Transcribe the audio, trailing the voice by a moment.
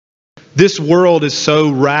This world is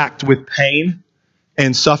so racked with pain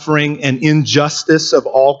and suffering and injustice of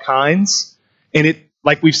all kinds. And it,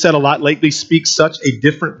 like we've said a lot lately, speaks such a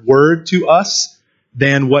different word to us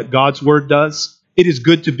than what God's word does. It is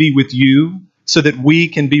good to be with you so that we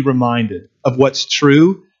can be reminded of what's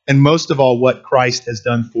true and most of all what Christ has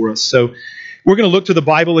done for us. So we're going to look to the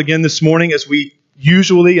Bible again this morning as we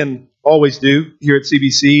usually and always do here at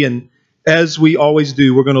CBC. And as we always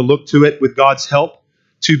do, we're going to look to it with God's help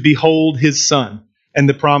to behold His Son and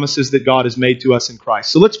the promises that God has made to us in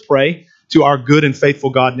Christ. So let's pray to our good and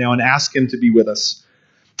faithful God now and ask Him to be with us.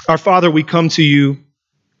 Our Father, we come to you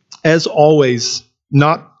as always,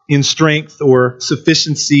 not in strength or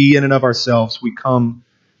sufficiency in and of ourselves. We come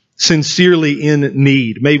sincerely in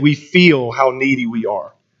need. May we feel how needy we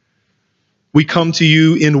are. We come to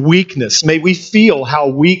you in weakness. May we feel how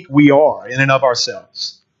weak we are in and of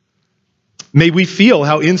ourselves. May we feel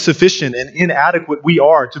how insufficient and inadequate we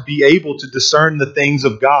are to be able to discern the things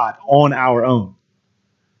of God on our own.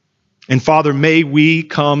 And Father, may we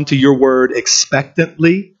come to your word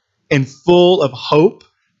expectantly and full of hope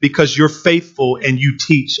because you're faithful and you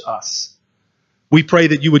teach us. We pray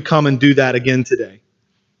that you would come and do that again today.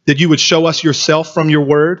 That you would show us yourself from your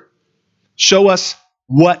word. Show us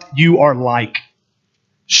what you are like.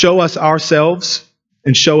 Show us ourselves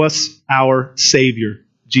and show us our Savior,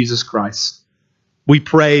 Jesus Christ. We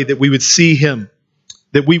pray that we would see Him,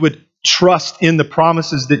 that we would trust in the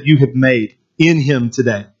promises that you have made in Him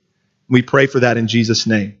today. We pray for that in Jesus'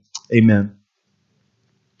 name. Amen.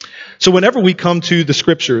 So whenever we come to the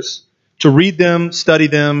Scriptures to read them, study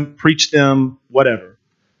them, preach them, whatever,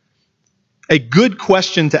 a good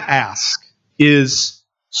question to ask is,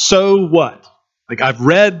 so what? Like, I've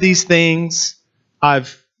read these things,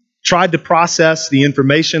 I've tried to process the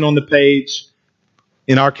information on the page.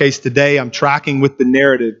 In our case today, I'm tracking with the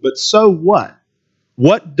narrative, but so what?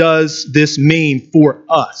 What does this mean for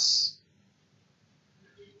us?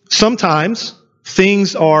 Sometimes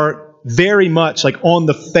things are very much like on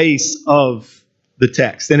the face of the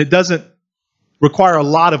text, and it doesn't require a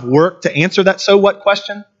lot of work to answer that so what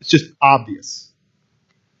question. It's just obvious.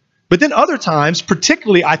 But then other times,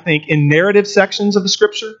 particularly I think in narrative sections of the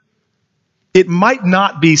Scripture, it might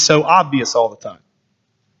not be so obvious all the time.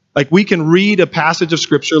 Like we can read a passage of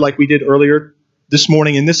Scripture like we did earlier this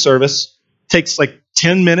morning in this service. It takes like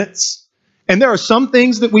 10 minutes. And there are some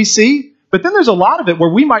things that we see, but then there's a lot of it where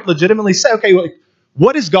we might legitimately say, okay, like,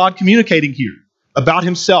 what is God communicating here about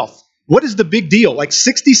Himself? What is the big deal? Like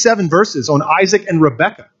 67 verses on Isaac and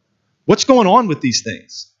Rebekah. What's going on with these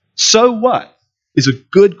things? So what? Is a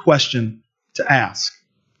good question to ask.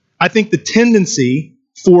 I think the tendency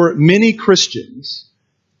for many Christians,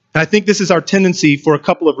 and I think this is our tendency for a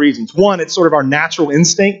couple of reasons. One, it's sort of our natural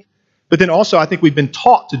instinct, but then also I think we've been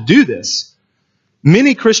taught to do this.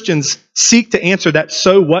 Many Christians seek to answer that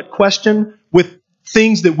so what question with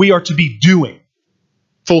things that we are to be doing.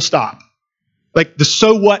 Full stop. Like the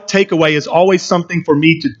so what takeaway is always something for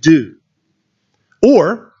me to do.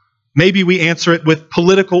 Or maybe we answer it with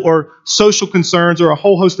political or social concerns or a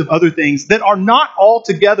whole host of other things that are not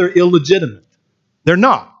altogether illegitimate. They're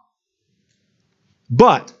not.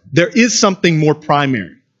 But there is something more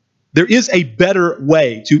primary. There is a better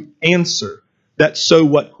way to answer that so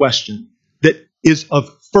what question that is of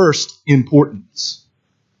first importance.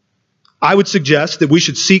 I would suggest that we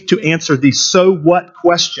should seek to answer the so what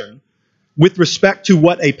question with respect to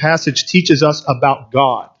what a passage teaches us about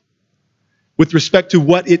God. With respect to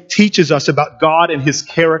what it teaches us about God and His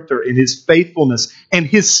character and His faithfulness and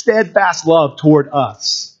His steadfast love toward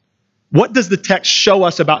us. What does the text show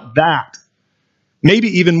us about that?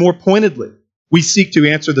 Maybe even more pointedly, we seek to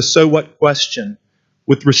answer the so what question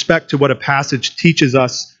with respect to what a passage teaches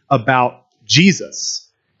us about Jesus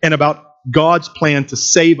and about God's plan to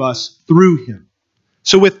save us through Him.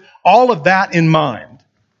 So with all of that in mind,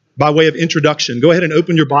 by way of introduction, go ahead and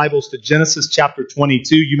open your Bibles to Genesis chapter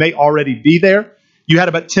 22. You may already be there. You had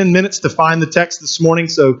about 10 minutes to find the text this morning,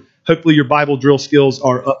 so hopefully your Bible drill skills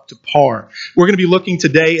are up to par. We're going to be looking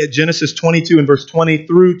today at Genesis 22 and verse 20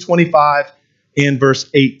 through 25 and verse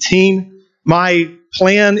 18. My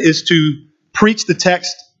plan is to preach the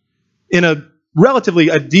text in a relatively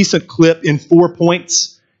decent clip in 4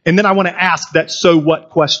 points, and then I want to ask that so what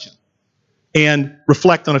question and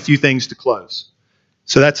reflect on a few things to close.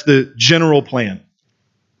 So that's the general plan.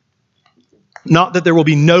 Not that there will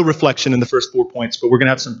be no reflection in the first 4 points, but we're going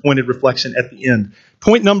to have some pointed reflection at the end.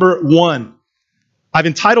 Point number 1. I've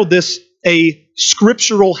entitled this a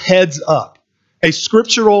scriptural heads up. A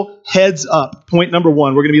scriptural heads up. Point number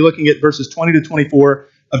 1. We're going to be looking at verses 20 to 24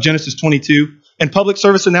 of Genesis 22. And public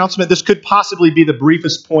service announcement, this could possibly be the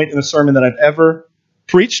briefest point in a sermon that I've ever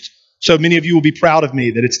preached. So many of you will be proud of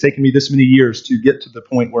me that it's taken me this many years to get to the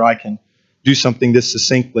point where I can do something this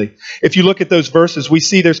succinctly. If you look at those verses, we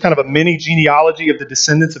see there's kind of a mini genealogy of the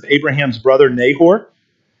descendants of Abraham's brother Nahor.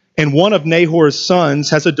 And one of Nahor's sons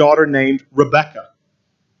has a daughter named Rebekah.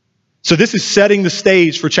 So this is setting the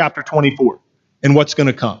stage for chapter 24 and what's going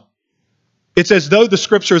to come. It's as though the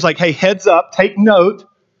scripture is like, hey, heads up, take note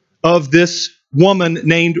of this woman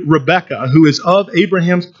named Rebekah, who is of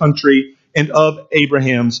Abraham's country and of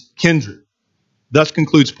Abraham's kindred. Thus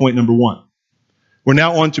concludes point number 1. We're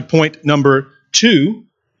now on to point number 2,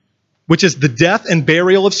 which is the death and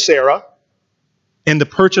burial of Sarah and the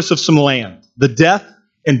purchase of some land. The death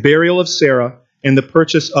and burial of Sarah and the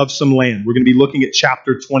purchase of some land. We're going to be looking at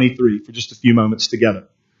chapter 23 for just a few moments together.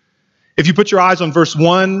 If you put your eyes on verse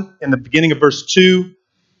 1 and the beginning of verse 2,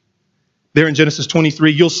 there in Genesis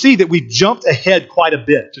 23, you'll see that we've jumped ahead quite a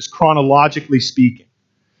bit, just chronologically speaking.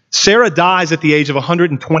 Sarah dies at the age of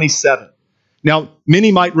 127. Now,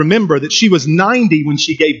 many might remember that she was 90 when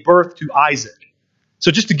she gave birth to Isaac.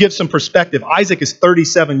 So just to give some perspective, Isaac is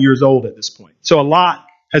 37 years old at this point. So a lot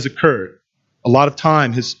has occurred. A lot of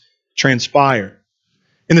time has transpired.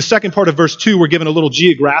 In the second part of verse 2, we're given a little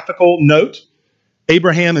geographical note.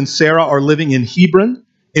 Abraham and Sarah are living in Hebron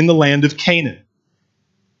in the land of Canaan.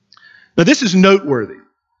 Now, this is noteworthy.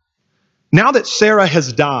 Now that Sarah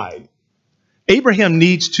has died, Abraham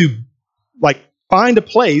needs to find a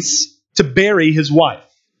place to bury his wife.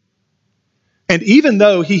 And even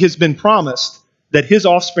though he has been promised that his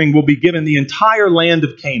offspring will be given the entire land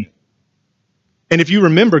of Canaan, and if you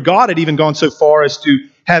remember, God had even gone so far as to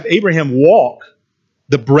have Abraham walk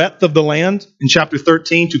the breadth of the land in chapter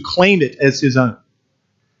 13 to claim it as his own.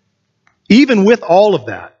 Even with all of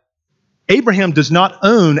that, Abraham does not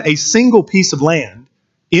own a single piece of land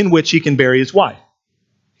in which he can bury his wife.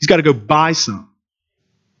 He's got to go buy some.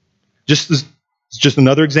 Just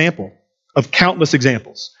another example of countless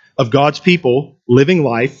examples of God's people living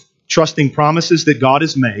life, trusting promises that God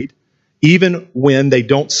has made, even when they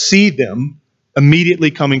don't see them immediately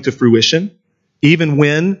coming to fruition, even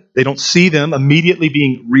when they don't see them immediately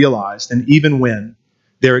being realized, and even when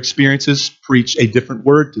their experiences preach a different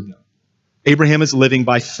word to them. Abraham is living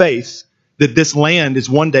by faith that this land is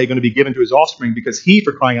one day going to be given to his offspring because he,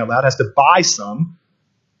 for crying out loud, has to buy some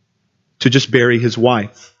to just bury his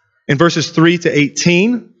wife. In verses 3 to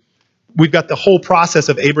 18, we've got the whole process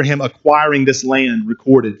of Abraham acquiring this land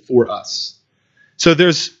recorded for us. So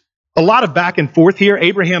there's a lot of back and forth here.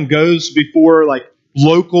 Abraham goes before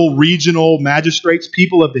local, regional magistrates,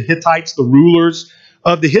 people of the Hittites, the rulers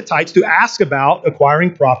of the Hittites, to ask about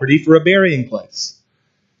acquiring property for a burying place.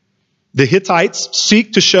 The Hittites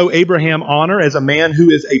seek to show Abraham honor as a man who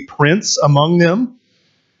is a prince among them.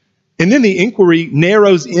 And then the inquiry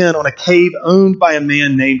narrows in on a cave owned by a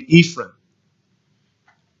man named Ephron.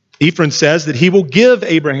 Ephron says that he will give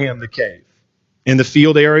Abraham the cave and the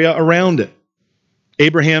field area around it.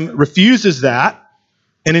 Abraham refuses that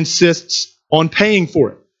and insists on paying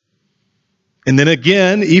for it. And then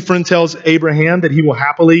again, Ephron tells Abraham that he will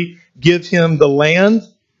happily give him the land.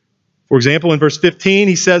 For example, in verse 15,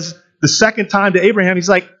 he says the second time to Abraham, he's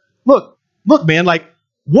like, look, man,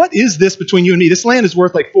 what is this between you and me? This land is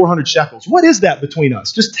worth 400 shekels. What is that between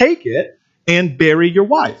us? Just take it and bury your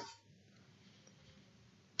wife.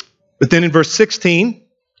 But then in verse 16,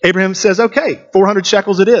 Abraham says, okay, 400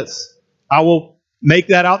 shekels it is. I will make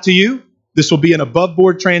that out to you. This will be an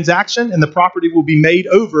above-board transaction, and the property will be made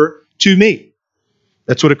over to me.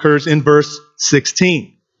 That's what occurs in verse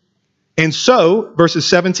 16. And so, verses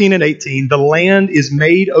 17 and 18, the land is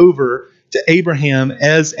made over to Abraham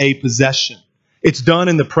as a possession. It's done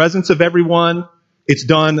in the presence of everyone. It's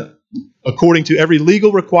done according to every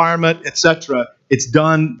legal requirement, etc. It's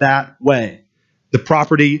done that way. The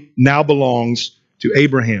property now belongs to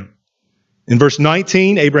Abraham. In verse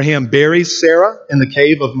 19, Abraham buries Sarah in the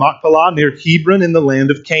cave of Machpelah near Hebron in the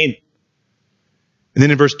land of Canaan. And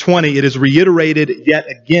then in verse 20, it is reiterated yet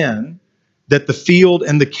again that the field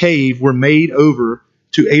and the cave were made over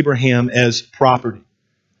to Abraham as property.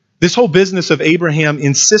 This whole business of Abraham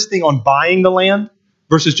insisting on buying the land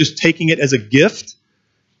versus just taking it as a gift,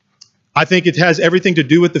 I think it has everything to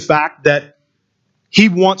do with the fact that he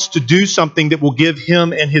wants to do something that will give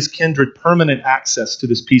him and his kindred permanent access to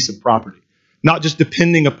this piece of property. Not just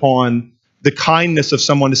depending upon the kindness of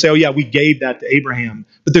someone to say, oh yeah, we gave that to Abraham,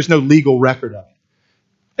 but there's no legal record of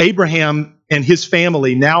it. Abraham and his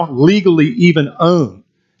family now legally even own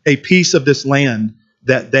a piece of this land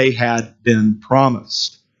that they had been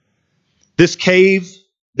promised. This cave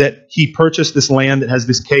that he purchased, this land that has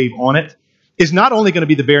this cave on it, is not only going to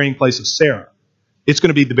be the burying place of Sarah, it's going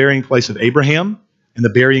to be the burying place of Abraham and the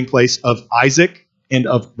burying place of Isaac and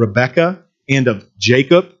of Rebekah and of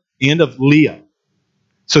Jacob and of Leah.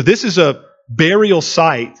 So this is a burial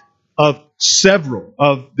site of several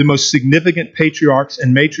of the most significant patriarchs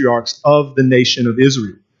and matriarchs of the nation of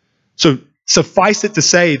Israel. So suffice it to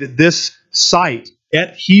say that this site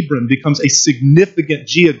at Hebron becomes a significant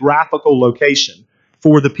geographical location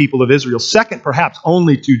for the people of Israel, second perhaps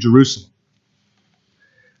only to Jerusalem.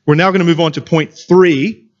 We're now going to move on to point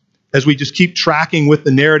 3 as we just keep tracking with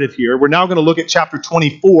the narrative here. We're now going to look at chapter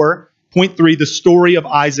 24, point 3, the story of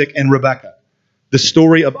Isaac and Rebekah. The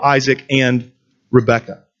story of Isaac and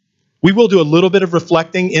Rebekah. We will do a little bit of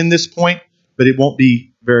reflecting in this point, but it won't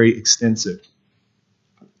be very extensive.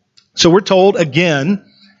 So we're told again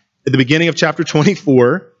at the beginning of chapter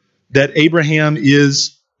 24 that Abraham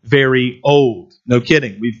is very old. No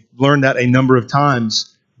kidding. We've learned that a number of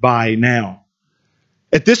times by now.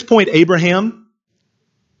 At this point, Abraham,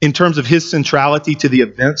 in terms of his centrality to the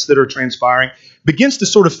events that are transpiring, begins to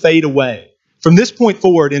sort of fade away. From this point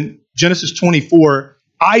forward, in Genesis 24,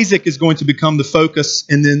 Isaac is going to become the focus,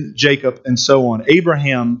 and then Jacob, and so on.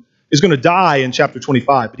 Abraham is going to die in chapter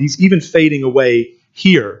 25, but he's even fading away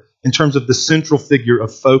here in terms of the central figure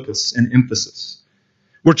of focus and emphasis.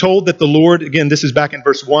 We're told that the Lord, again, this is back in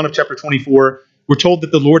verse 1 of chapter 24, we're told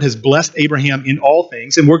that the Lord has blessed Abraham in all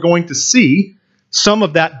things, and we're going to see some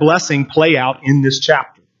of that blessing play out in this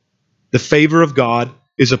chapter. The favor of God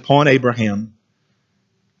is upon Abraham.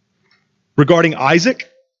 Regarding Isaac,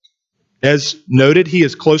 as noted, he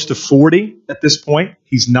is close to 40 at this point.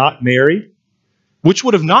 He's not married, which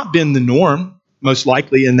would have not been the norm, most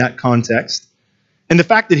likely in that context. And the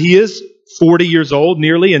fact that he is 40 years old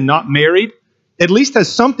nearly and not married at least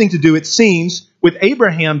has something to do, it seems, with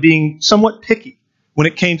Abraham being somewhat picky when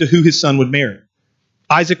it came to who his son would marry.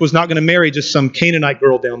 Isaac was not going to marry just some Canaanite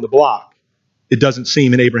girl down the block. It doesn't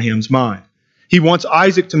seem in Abraham's mind. He wants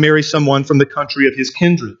Isaac to marry someone from the country of his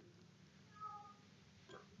kindred.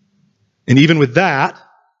 And even with that,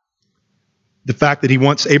 the fact that he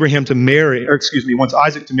wants Isaac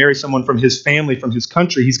to marry someone from his family, from his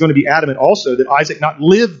country, he's going to be adamant also that Isaac not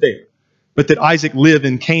live there, but that Isaac live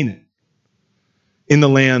in Canaan, in the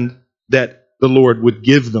land that the Lord would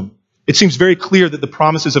give them. It seems very clear that the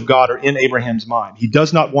promises of God are in Abraham's mind. He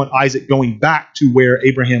does not want Isaac going back to where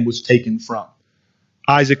Abraham was taken from.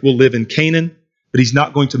 Isaac will live in Canaan, but he's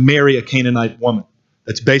not going to marry a Canaanite woman.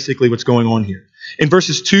 That's basically what's going on here. In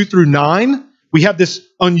verses 2 through 9, we have this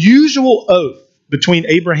unusual oath between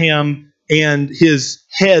Abraham and his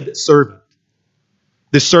head servant.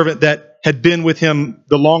 This servant that had been with him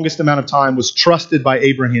the longest amount of time, was trusted by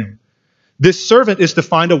Abraham. This servant is to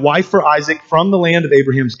find a wife for Isaac from the land of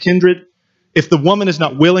Abraham's kindred. If the woman is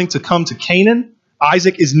not willing to come to Canaan,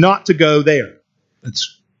 Isaac is not to go there.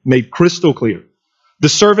 That's made crystal clear. The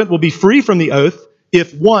servant will be free from the oath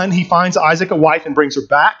if, 1, he finds Isaac a wife and brings her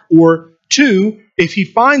back, or 2, if he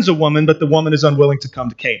finds a woman but the woman is unwilling to come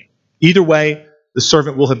to Canaan. Either way, the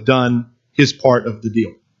servant will have done his part of the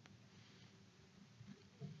deal.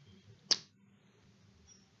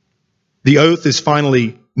 The oath is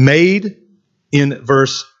finally made in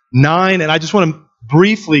verse 9, and I just want to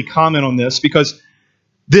briefly comment on this because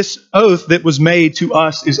this oath that was made to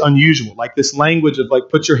us is unusual, like this language of like,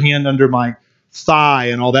 put your hand under my thigh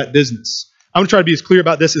and all that business. I'm going to try to be as clear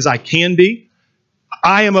about this as I can be.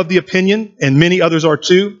 I am of the opinion, and many others are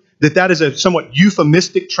too, that is a somewhat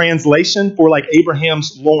euphemistic translation for like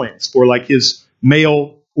Abraham's loins, for like his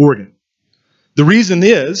male organ. The reason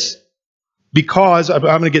is because, I'm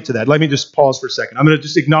going to get to that. Let me just pause for a second. I'm going to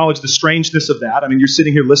just acknowledge the strangeness of that. I mean, you're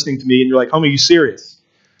sitting here listening to me and you're like, homie, are you serious?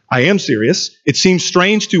 I am serious. It seems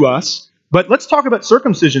strange to us, but let's talk about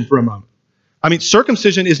circumcision for a moment. I mean,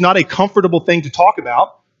 circumcision is not a comfortable thing to talk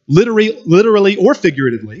about, literally or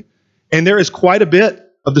figuratively. And there is quite a bit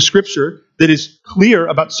of the scripture that is clear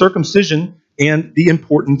about circumcision and the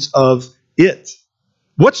importance of it.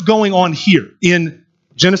 What's going on here in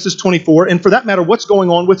Genesis 24, and for that matter, what's going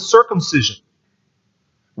on with circumcision?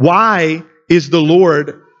 Why is the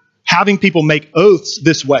Lord having people make oaths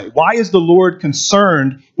this way? Why is the Lord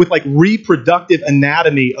concerned with like reproductive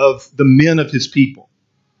anatomy of the men of his people?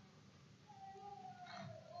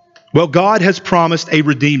 Well, God has promised a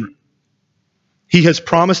redeemer. He has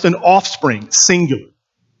promised an offspring, singular,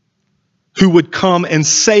 who would come and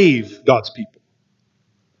save God's people.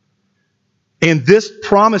 And this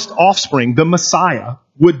promised offspring, the Messiah,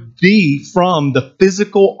 would be from the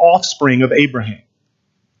physical offspring of Abraham.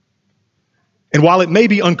 And while it may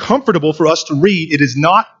be uncomfortable for us to read, it is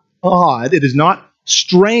not odd, it is not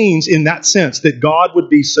strange in that sense that God would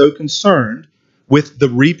be so concerned with the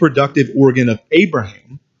reproductive organ of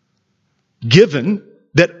Abraham, given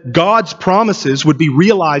that God's promises would be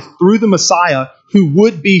realized through the Messiah who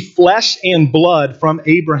would be flesh and blood from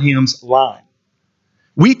Abraham's line.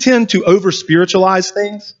 We tend to over-spiritualize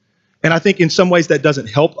things, and I think in some ways that doesn't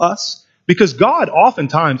help us, because God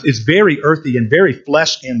oftentimes is very earthy and very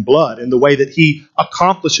flesh and blood in the way that he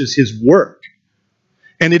accomplishes his work.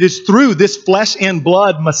 And it is through this flesh and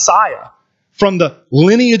blood Messiah from the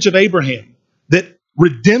lineage of Abraham that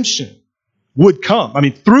redemption would come. I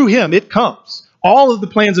mean, through him it comes. All of the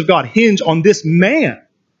plans of God hinge on this man.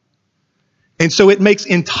 And so it makes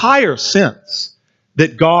entire sense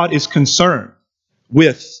that God is concerned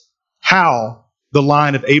with how the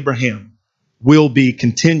line of Abraham will be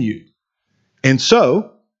continued. And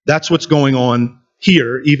so that's what's going on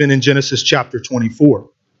here, even in Genesis chapter 24.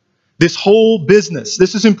 This whole business,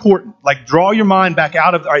 this is important. Like, draw your mind back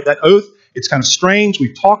out of that oath. It's kind of strange.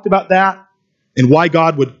 We've talked about that and why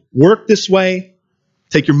God would work this way.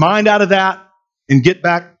 Take your mind out of that and get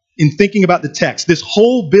back in thinking about the text. This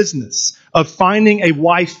whole business of finding a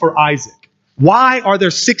wife for Isaac. Why are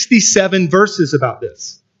there 67 verses about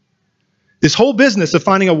this? This whole business of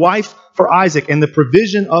finding a wife for Isaac and the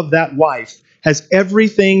provision of that wife has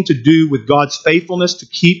everything to do with God's faithfulness to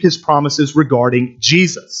keep his promises regarding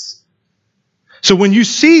Jesus. So when you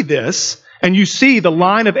see this, and you see the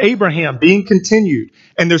line of Abraham being continued,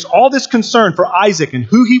 and there's all this concern for Isaac and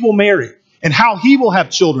who he will marry, and how he will have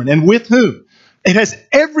children, and with whom, it has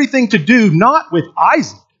everything to do not with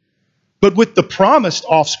Isaac, but with the promised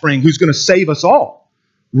offspring who's going to save us all.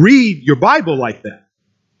 Read your Bible like that.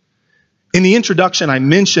 In the introduction, I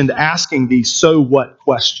mentioned asking the so what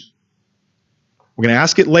question. We're going to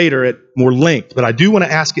ask it later at more length, but I do want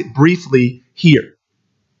to ask it briefly here.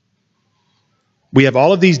 We have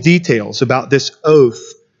all of these details about this oath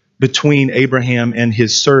between Abraham and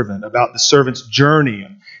his servant, about the servant's journey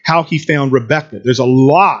and how he found Rebekah. There's a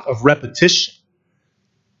lot of repetition,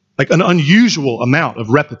 like an unusual amount of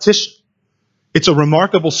repetition. It's a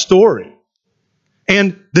remarkable story.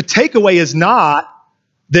 And the takeaway is not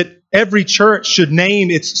that every church should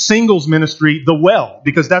name its singles ministry The Well,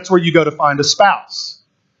 because that's where you go to find a spouse.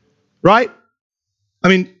 Right? I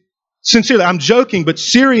mean, sincerely, I'm joking, but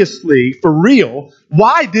seriously, for real,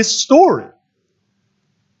 why this story?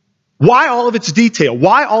 Why all of its detail?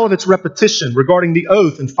 Why all of its repetition regarding the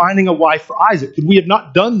oath and finding a wife for Isaac? Could we have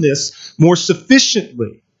not done this more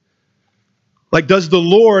sufficiently? Like, does the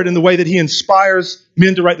Lord, in the way that he inspires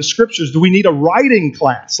men to write the scriptures, do we need a writing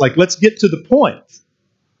class? Like, let's get to the point.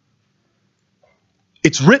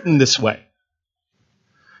 It's written this way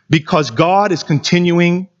because God is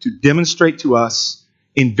continuing to demonstrate to us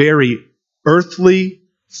in very earthly,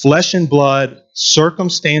 flesh and blood,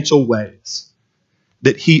 circumstantial ways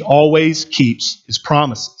that he always keeps his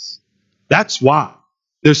promises. That's why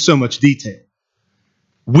there's so much detail.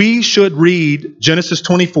 We should read Genesis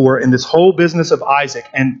 24 and this whole business of Isaac,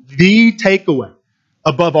 and the takeaway,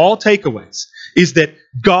 above all takeaways, is that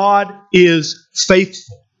God is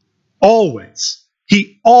faithful. Always.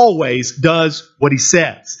 He always does what he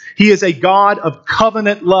says. He is a God of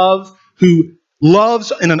covenant love who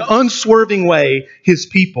loves in an unswerving way his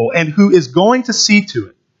people and who is going to see to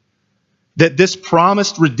it that this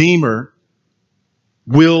promised Redeemer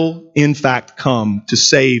will in fact come to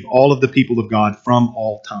save all of the people of God from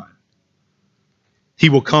all time. He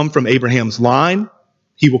will come from Abraham's line.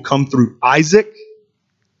 He will come through Isaac.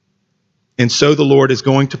 And so the Lord is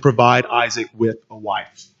going to provide Isaac with a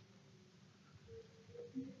wife.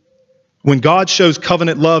 When God shows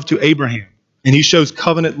covenant love to Abraham and he shows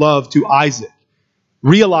covenant love to Isaac,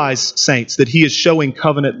 realize, saints, that he is showing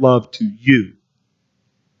covenant love to you.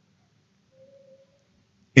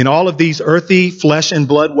 In all of these earthy, flesh and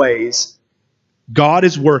blood ways, God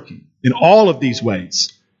is working in all of these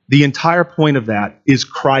ways. The entire point of that is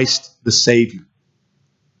Christ the Savior.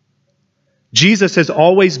 Jesus has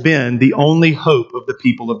always been the only hope of the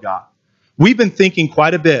people of God. We've been thinking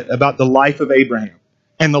quite a bit about the life of Abraham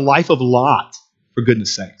and the life of Lot, for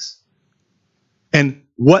goodness sakes, and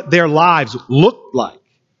what their lives looked like.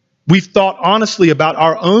 We've thought honestly about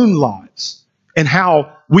our own lives and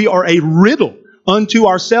how we are a riddle unto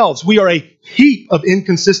ourselves. We are a heap of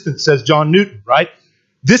inconsistencies, says John Newton, right?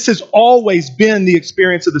 This has always been the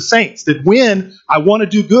experience of the saints, that when I want to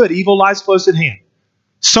do good, evil lies close at hand.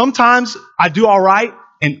 Sometimes I do all right,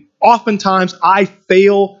 and oftentimes I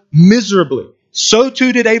fail miserably. So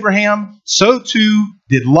too did Abraham, so too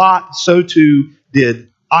did Lot, so too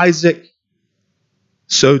did Isaac,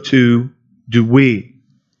 so too do we.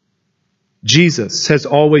 Jesus has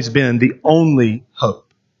always been the only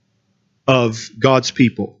hope of God's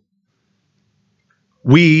people.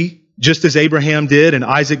 We just as Abraham did, and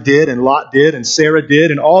Isaac did, and Lot did, and Sarah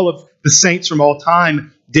did, and all of the saints from all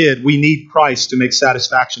time did, we need Christ to make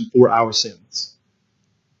satisfaction for our sins.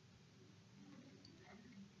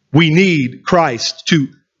 We need Christ to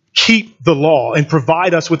keep the law and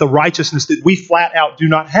provide us with a righteousness that we flat out do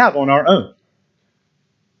not have on our own.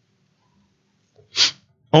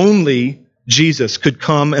 Only Jesus could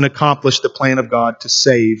come and accomplish the plan of God to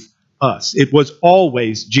save us. It was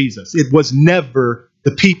always Jesus. It was never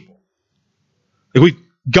the people. We've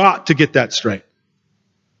got to get that straight.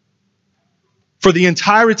 For the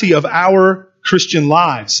entirety of our Christian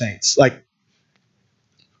lives, saints,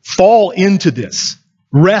 fall into this.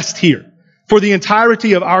 Rest here. For the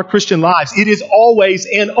entirety of our Christian lives, it is always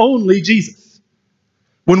and only Jesus.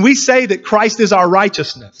 When we say that Christ is our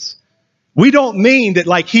righteousness, we don't mean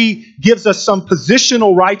that He gives us some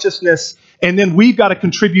positional righteousness and then we've got to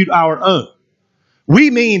contribute our own. We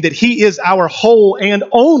mean that He is our whole and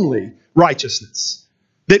only righteousness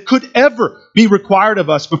that could ever be required of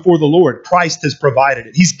us before the Lord. Christ has provided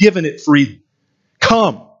it. He's given it freely.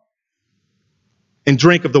 Come and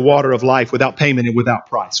drink of the water of life without payment and without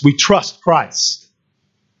price. We trust Christ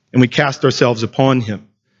and we cast ourselves upon Him.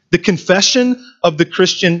 The confession of the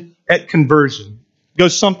Christian at conversion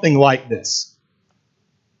goes something like this.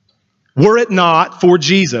 Were it not for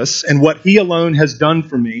Jesus and what He alone has done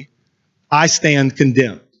for me, I stand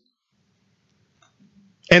condemned.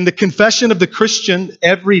 And the confession of the Christian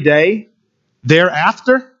every day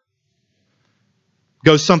thereafter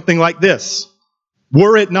goes something like this.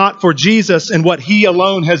 Were it not for Jesus and what He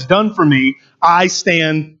alone has done for me, I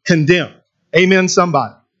stand condemned. Amen,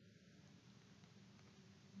 somebody.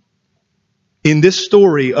 In this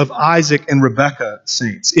story of Isaac and Rebekah,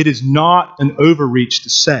 saints, it is not an overreach to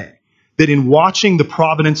say that in watching the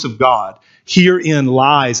providence of God, herein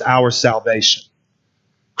lies our salvation.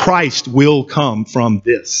 Christ will come from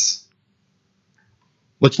this.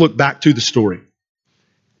 Let's look back to the story.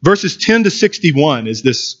 Verses 10 to 61 is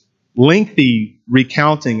this lengthy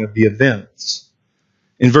recounting of the events.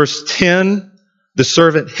 In verse 10, the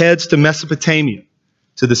servant heads to Mesopotamia,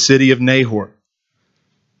 to the city of Nahor.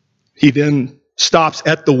 He then stops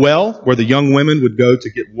at the well where the young women would go to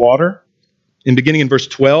get water. And beginning in verse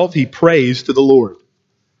 12, he prays to the Lord.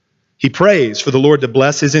 He prays for the Lord to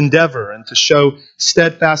bless his endeavor and to show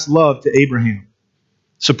steadfast love to Abraham.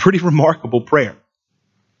 It's a pretty remarkable prayer.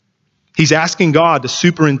 He's asking God to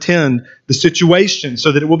superintend the situation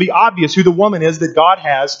so that it will be obvious who the woman is that God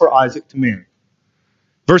has for Isaac to marry.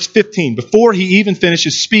 Verse 15, before he even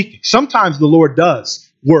finishes speaking, sometimes the Lord does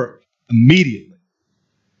work immediately.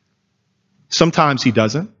 Sometimes He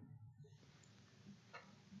doesn't.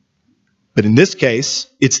 But in this case,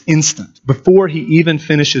 it's instant. Before he even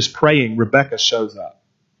finishes praying, Rebekah shows up.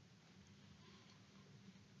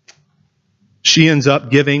 She ends up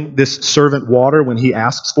giving this servant water when he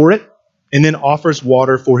asks for it, and then offers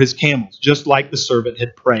water for his camels, just like the servant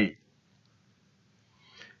had prayed.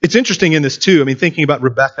 It's interesting in this too, thinking about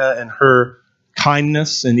Rebekah and her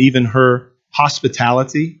kindness and even her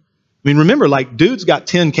hospitality. Remember, dude's got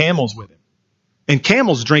 10 camels with him. And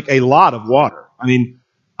camels drink a lot of water.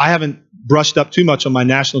 I haven't brushed up too much on my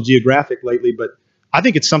National Geographic lately, but I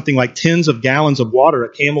think it's something like tens of gallons of water a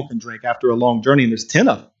camel can drink after a long journey, and there's 10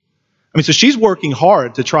 of them. So she's working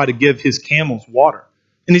hard to try to give his camels water.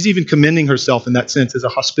 And he's even commending herself in that sense as a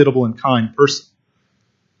hospitable and kind person.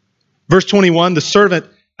 Verse 21, the servant,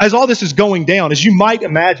 as all this is going down, as you might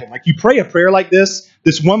imagine, you pray a prayer like this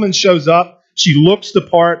woman shows up, she looks the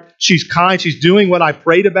part, she's kind, she's doing what I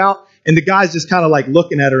prayed about, and the guy's just kind of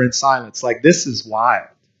looking at her in silence, this is wild.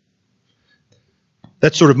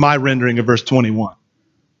 That's sort of my rendering of verse 21.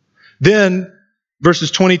 Then, verses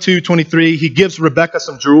 22, 23, he gives Rebekah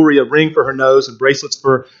some jewelry, a ring for her nose and bracelets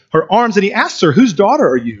for her arms, and he asks her, whose daughter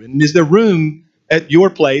are you? And is there room at your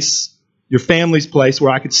place, your family's place,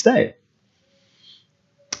 where I could stay?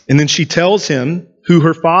 And then she tells him who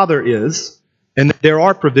her father is, and that there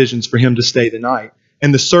are provisions for him to stay the night.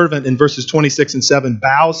 And the servant, in verses 26 and 7,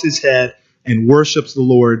 bows his head and worships the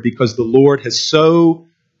Lord because the Lord has so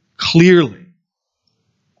clearly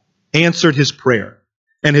answered his prayer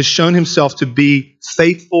and has shown Himself to be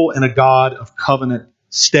faithful and a God of covenant,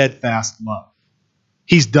 steadfast love.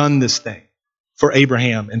 He's done this thing for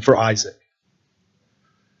Abraham and for Isaac.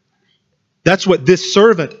 That's what this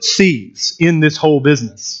servant sees in this whole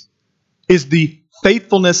business, is the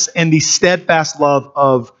faithfulness and the steadfast love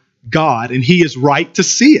of God, and he is right to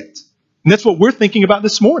see it. And that's what we're thinking about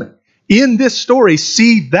this morning. In this story,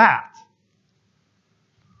 see that.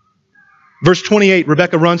 Verse 28,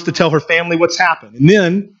 Rebekah runs to tell her family what's happened. And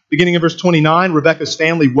then, beginning in verse 29, Rebekah's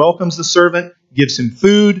family welcomes the servant, gives him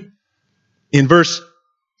food. In verse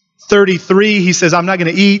 33, he says, I'm not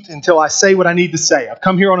going to eat until I say what I need to say. I've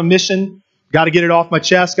come here on a mission. Got to get it off my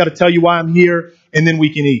chest. Got to tell you why I'm here, and then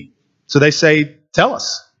we can eat. So they say, tell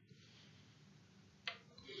us.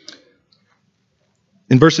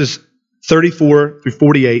 In verses 34 through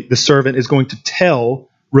 48, the servant is going to tell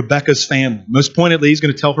Rebekah's family. Most pointedly, he's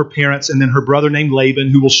going to tell her parents and then her brother named Laban,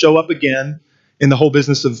 who will show up again in the whole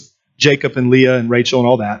business of Jacob and Leah and Rachel and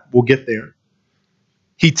all that. We'll get there.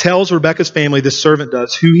 He tells Rebekah's family, this servant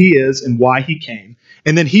does, who he is and why he came.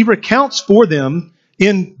 And then he recounts for them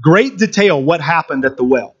in great detail what happened at the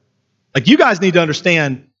well. Like, you guys need to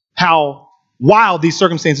understand how wild these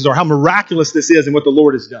circumstances are, how miraculous this is and what the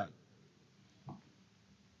Lord has done.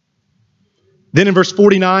 Then in verse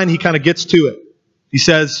 49, he kind of gets to it. He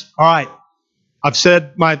says, all right, I've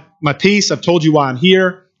said my piece. I've told you why I'm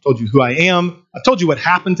here. I've told you who I am. I've told you what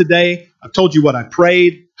happened today. I've told you what I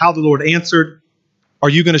prayed, how the Lord answered. Are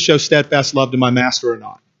you going to show steadfast love to my master or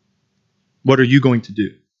not? What are you going to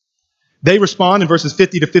do? They respond in verses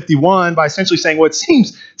 50 to 51 by essentially saying, well, it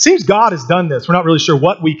seems God has done this. We're not really sure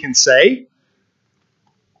what we can say.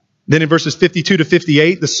 Then in verses 52 to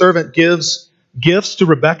 58, the servant gives gifts to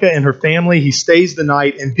Rebekah and her family. He stays the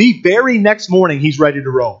night, and the very next morning, he's ready to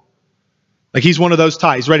roll. Like, he's one of those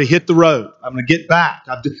types. He's ready to hit the road. I'm going to get back.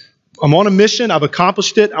 I'm on a mission. I've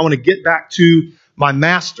accomplished it. I want to get back to my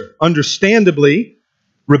master. Understandably,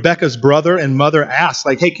 Rebekah's brother and mother asked,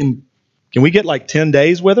 like, hey, can we get like 10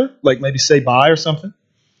 days with her? Like, maybe say bye or something?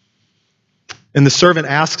 And the servant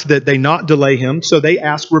asks that they not delay him, so they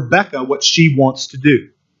ask Rebekah what she wants to do.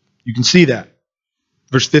 You can see that.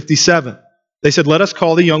 Verse 57. They said, let us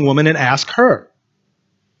call the young woman and ask her.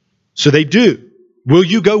 So they do. Will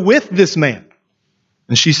you go with this man?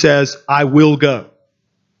 And she says, I will go.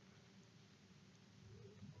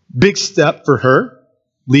 Big step for her,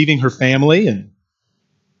 leaving her family and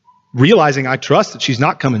realizing, I trust that she's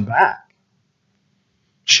not coming back.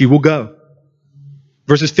 She will go.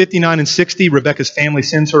 Verses 59 and 60, Rebekah's family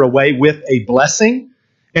sends her away with a blessing.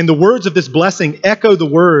 And the words of this blessing echo the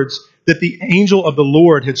words that the angel of the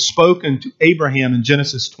Lord had spoken to Abraham in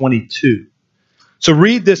Genesis 22. So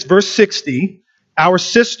read this, verse 60. Our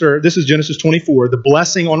sister, this is Genesis 24, the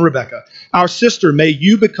blessing on Rebekah. Our sister, may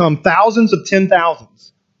you become thousands of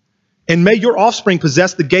 10,000s, and may your offspring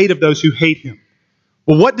possess the gate of those who hate him.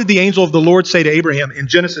 Well, what did the angel of the Lord say to Abraham in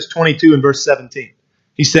Genesis 22 and verse 17?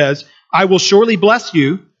 He says, I will surely bless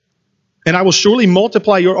you, and I will surely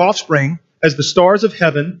multiply your offspring as the stars of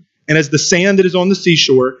heaven and as the sand that is on the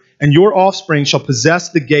seashore, and your offspring shall possess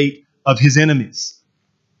the gate of his enemies.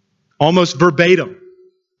 Almost verbatim.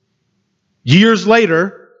 Years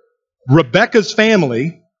later, Rebekah's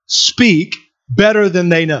family speak better than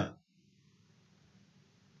they know.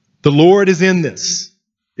 The Lord is in this.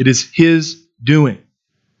 It is his doing.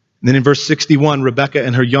 And then in verse 61, Rebekah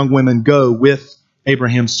and her young women go with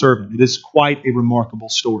Abraham's servant. It is quite a remarkable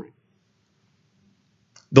story.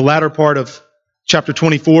 The latter part of chapter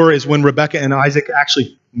 24 is when Rebekah and Isaac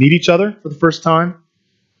actually meet each other for the first time.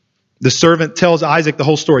 The servant tells Isaac the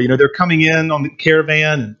whole story. You know, they're coming in on the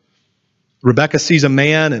caravan, and Rebekah sees a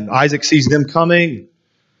man, and Isaac sees them coming.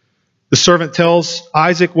 The servant tells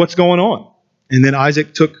Isaac what's going on. And then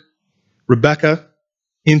Isaac took Rebekah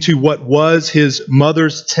into what was his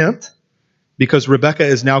mother's tent, because Rebekah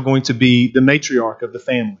is now going to be the matriarch of the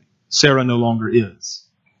family. Sarah no longer is.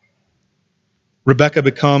 Rebekah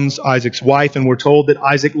becomes Isaac's wife, and we're told that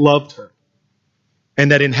Isaac loved her,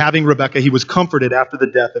 and that in having Rebekah, he was comforted after the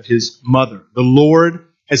death of his mother. The Lord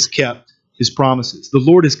has kept his promises. The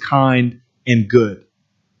Lord is kind and good.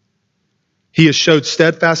 He has showed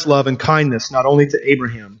steadfast love and kindness not only to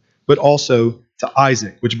Abraham, but also to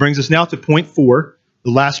Isaac. Which brings us now to point 4,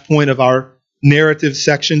 the last point of our narrative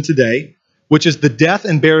section today, which is the death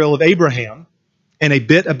and burial of Abraham and a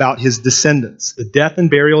bit about his descendants. The death and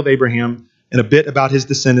burial of Abraham and a bit about his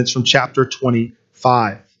descendants from chapter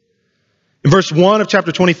 25. In verse 1 of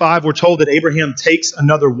chapter 25, we're told that Abraham takes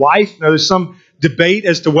another wife. Now, there's some debate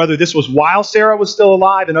as to whether this was while Sarah was still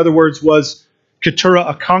alive. In other words, was Keturah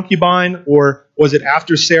a concubine, or was it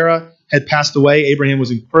after Sarah had passed away? Abraham was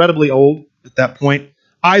incredibly old at that point.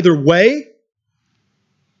 Either way,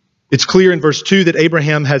 it's clear in verse 2 that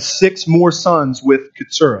Abraham has 6 more sons with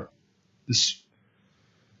Keturah, this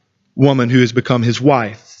woman who has become his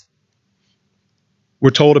wife. We're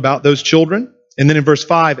told about those children. And then in verse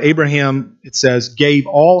 5, Abraham, it says, gave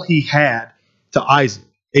all he had to Isaac.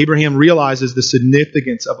 Abraham realizes the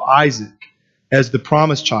significance of Isaac as the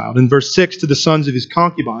promised child. In verse 6, to the sons of his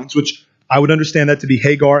concubines, which I would understand that to be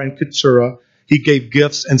Hagar and Keturah, he gave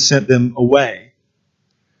gifts and sent them away.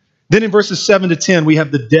 Then in verses 7 to 10, we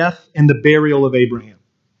have the death and the burial of Abraham.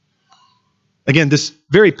 Again, this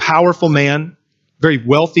very powerful man, very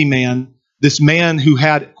wealthy man, this man who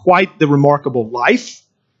had quite the remarkable life,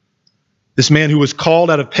 this man who was called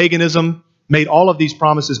out of paganism, made all of these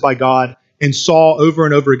promises by God, and saw over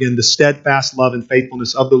and over again the steadfast love and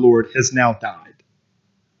faithfulness of the Lord, has now died.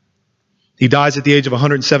 He dies at the age of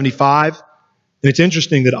 175. And it's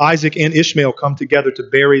interesting that Isaac and Ishmael come together to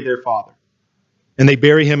bury their father. And they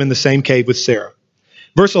bury him in the same cave with Sarah.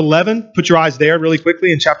 Verse 11, put your eyes there really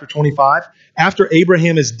quickly in chapter 25. After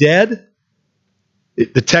Abraham is dead,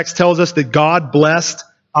 the text tells us that God blessed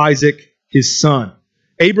Isaac, his son.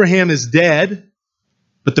 Abraham is dead,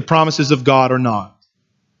 but the promises of God are not.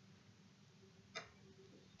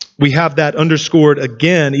 We have that underscored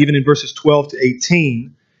again, even in verses 12 to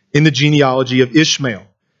 18, in the genealogy of Ishmael.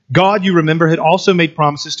 God, you remember, had also made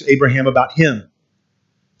promises to Abraham about him.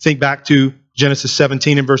 Think back to Genesis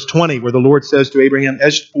 17 and verse 20, where the Lord says to Abraham,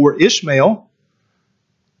 "As for Ishmael,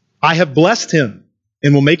 I have blessed him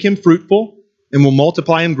and will make him fruitful and will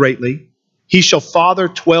multiply him greatly. He shall father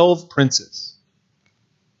 12 princes,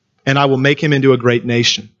 and I will make him into a great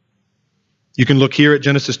nation." You can look here at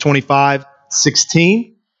Genesis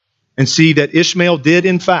 25:16 and see that Ishmael did,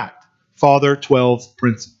 in fact, father 12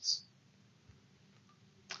 princes.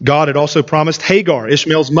 God had also promised Hagar,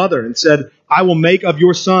 Ishmael's mother, and said, "I will make of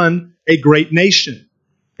your son a great nation."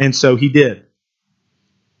 And so he did.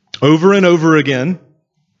 Over and over again,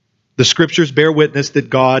 the scriptures bear witness that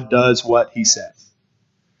God does what he says.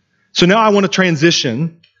 So now I want to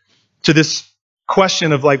transition to this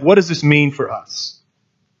question of what does this mean for us?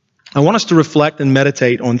 I want us to reflect and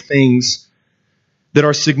meditate on things that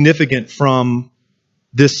are significant from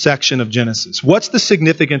this section of Genesis. What's the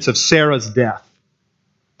significance of Sarah's death,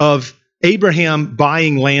 of Abraham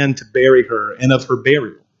buying land to bury her, and of her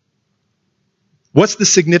burial? What's the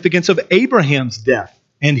significance of Abraham's death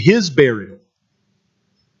and his burial?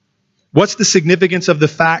 What's the significance of the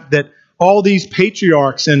fact that all these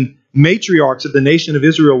patriarchs and matriarchs of the nation of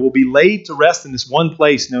Israel will be laid to rest in this one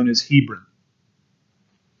place known as Hebron?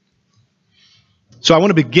 So I want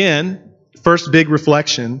to begin, the first big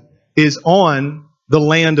reflection is on the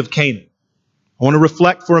land of Canaan. I want to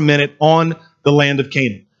reflect for a minute on the land of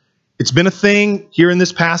Canaan. It's been a thing here in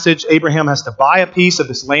this passage. Abraham has to buy a piece of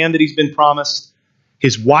this land that he's been promised.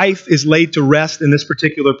 His wife is laid to rest in this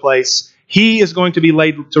particular place. He is going to be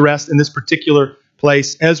laid to rest in this particular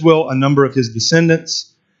place, as will a number of his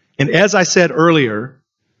descendants. And as I said earlier,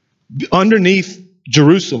 underneath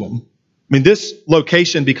Jerusalem, this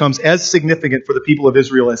location becomes as significant for the people of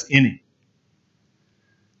Israel as any.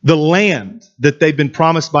 The land that they've been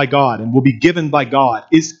promised by God and will be given by God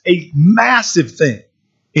is a massive thing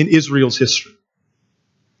in Israel's history.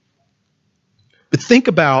 But think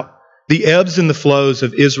about the ebbs and the flows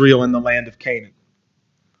of Israel in the land of Canaan.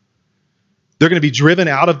 They're going to be driven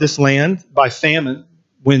out of this land by famine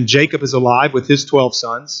when Jacob is alive with his 12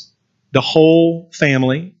 sons. The whole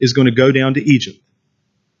family is going to go down to Egypt.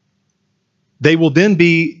 They will then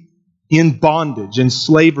be in bondage and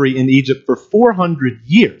slavery in Egypt for 400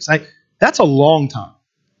 years. That's a long time.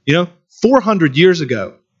 400 years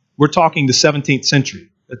ago, we're talking the 17th century,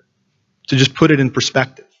 to just put it in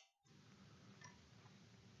perspective.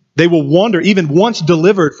 They will wander, even once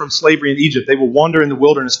delivered from slavery in Egypt, they will wander in the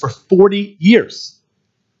wilderness for 40 years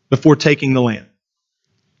before taking the land.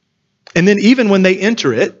 And then even when they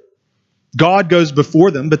enter it, God goes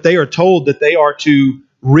before them, but they are told that they are to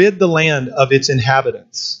rid the land of its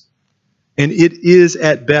inhabitants. And it is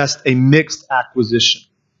at best a mixed acquisition.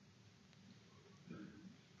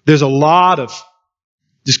 There's a lot of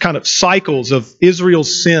just kind of cycles of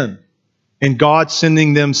Israel's sin and God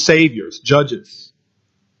sending them saviors, judges.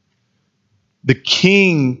 The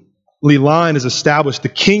kingly line is established. The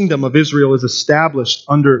kingdom of Israel is established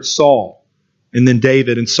under Saul and then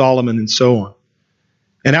David and Solomon and so on.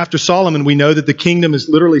 And after Solomon, we know that the kingdom is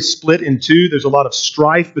literally split in two. There's a lot of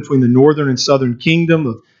strife between the northern and southern kingdom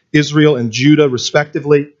of Israel and Judah,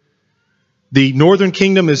 respectively. The northern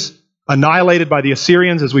kingdom is annihilated by the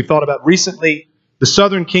Assyrians, as we've thought about recently. The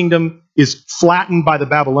southern kingdom is flattened by the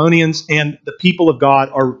Babylonians, and the people of God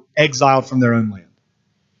are exiled from their own land.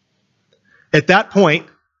 At that point,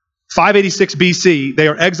 586 BC, they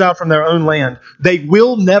are exiled from their own land. They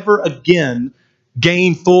will never again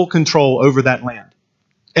gain full control over that land.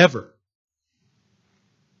 Ever.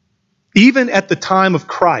 Even at the time of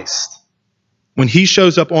Christ, when he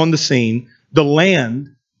shows up on the scene, the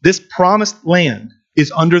land, this promised land,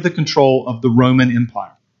 is under the control of the Roman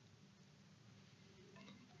Empire.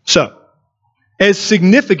 So, as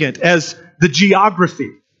significant as the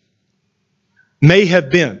geography may have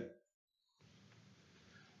been,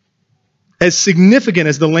 as significant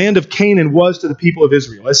as the land of Canaan was to the people of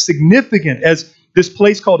Israel, as significant as this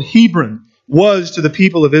place called Hebron was to the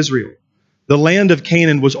people of Israel, the land of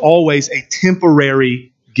Canaan was always a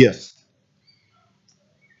temporary gift.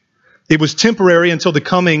 It was temporary until the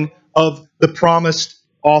coming of the promised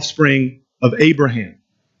offspring of Abraham.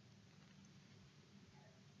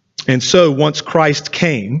 And so once Christ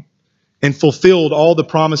came and fulfilled all the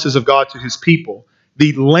promises of God to his people,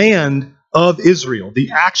 the land of Israel,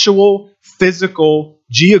 the actual physical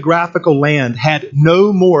geographical land, had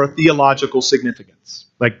no more theological significance.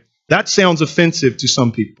 Like, that sounds offensive to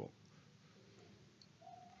some people.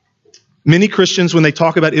 Many Christians, when they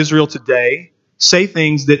talk about Israel today, say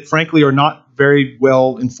things that frankly are not very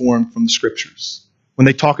well informed from the Scriptures. When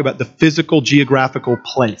they talk about the physical geographical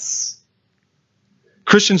place,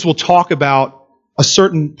 Christians will talk about a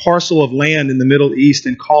certain parcel of land in the Middle East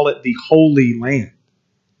and call it the Holy Land.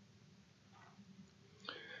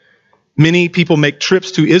 Many people make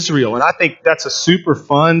trips to Israel, and I think that's a super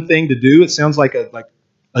fun thing to do. It sounds like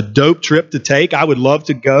a dope trip to take. I would love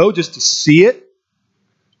to go just to see it,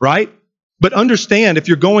 right? But understand, if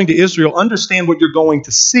you're going to Israel, understand what you're going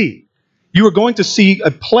to see. You are going to see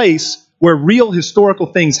a place where real historical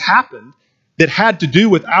things happened that had to do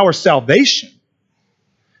with our salvation.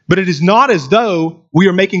 But it is not as though we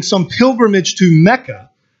are making some pilgrimage to Mecca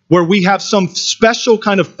where we have some special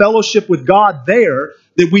kind of fellowship with God there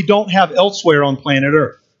that we don't have elsewhere on planet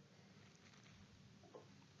Earth.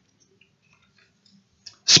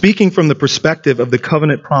 Speaking from the perspective of the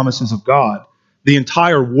covenant promises of God, the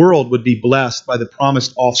entire world would be blessed by the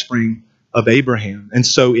promised offspring of Abraham. And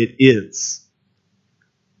so it is.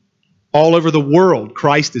 All over the world,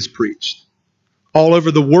 Christ is preached. All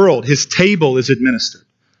over the world, his table is administered.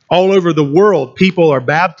 All over the world, people are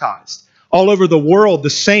baptized. All over the world, the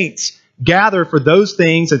saints gather for those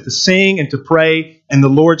things and to sing and to pray, and the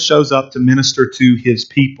Lord shows up to minister to his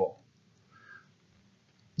people.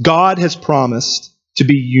 God has promised to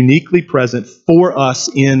be uniquely present for us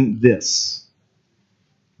in this.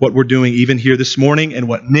 What we're doing even here this morning and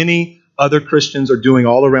what many other Christians are doing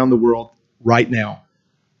all around the world right now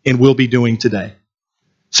and will be doing today.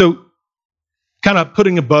 So, kind of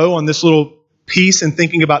putting a bow on this little piece and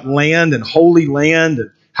thinking about land and holy land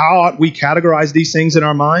and how ought we categorize these things in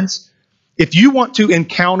our minds. If you want to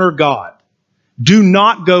encounter God, do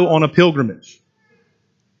not go on a pilgrimage.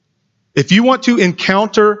 If you want to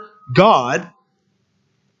encounter God,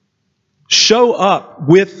 show up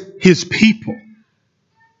with his people,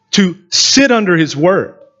 to sit under his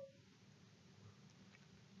word,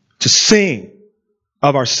 to sing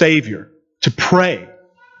of our Savior, to pray,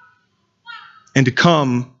 and to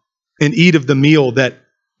come and eat of the meal that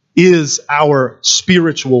is our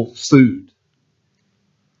spiritual food.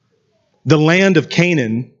 The land of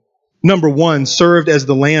Canaan, number one, served as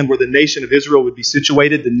the land where the nation of Israel would be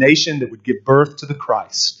situated, the nation that would give birth to the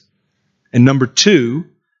Christ. And number two,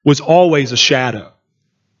 was always a shadow.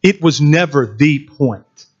 It was never the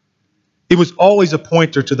point. It was always a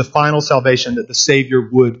pointer to the final salvation that the Savior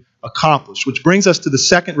would accomplish, which brings us to the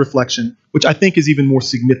second reflection, which I think is even more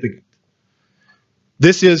significant.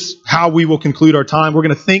 This is how we will conclude our time. We're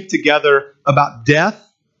going to think together about death,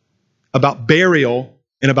 about burial,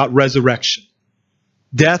 and about resurrection.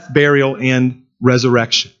 Death, burial, and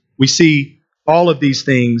resurrection. We see all of these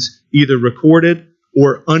things either recorded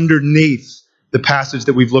or underneath the passage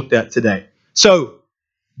that we've looked at today. So,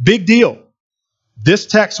 big deal. This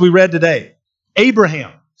text we read today,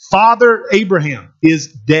 Abraham, Father Abraham, is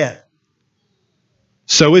dead.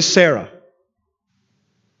 So is Sarah.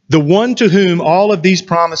 The one to whom all of these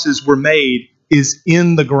promises were made is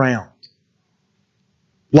in the ground,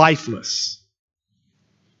 lifeless.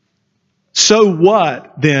 So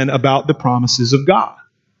what then about the promises of God?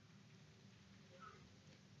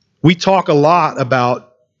 We talk a lot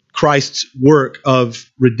about Christ's work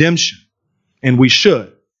of redemption, and we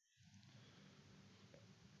should.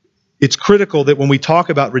 It's critical that when we talk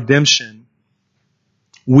about redemption,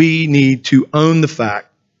 we need to own the fact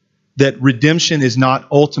that redemption is not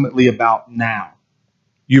ultimately about now.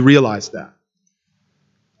 You realize that.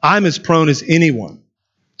 I'm as prone as anyone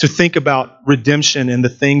to think about redemption and the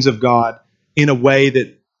things of God in a way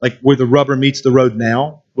that, like, where the rubber meets the road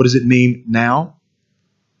now. What does it mean now?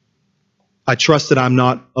 I trust that I'm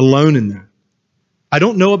not alone in that. I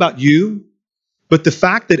don't know about you, but the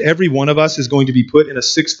fact that every one of us is going to be put in a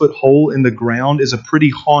 6-foot hole in the ground is a pretty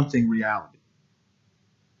haunting reality.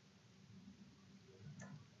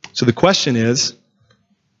 So the question is,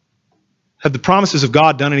 have the promises of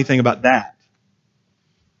God done anything about that?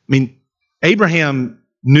 I mean, Abraham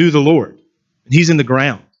knew the Lord, and he's in the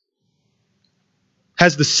ground.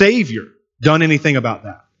 Has the Savior done anything about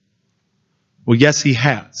that? Well, yes, he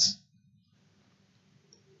has.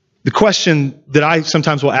 The question that I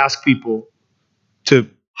sometimes will ask people to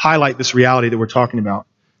highlight this reality that we're talking about,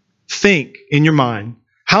 think in your mind,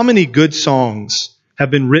 how many good songs have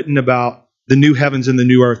been written about the new heavens and the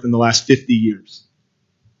new earth in the last 50 years?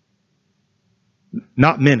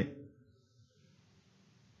 Not many.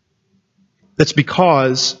 That's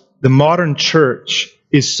because the modern church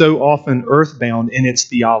is so often earthbound in its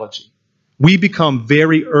theology. We become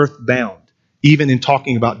very earthbound, even in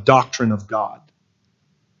talking about doctrine of God.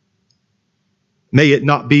 May it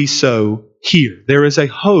not be so here. There is a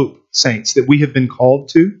hope, saints, that we have been called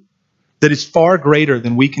to that is far greater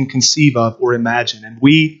than we can conceive of or imagine. And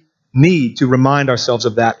we need to remind ourselves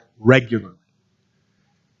of that regularly.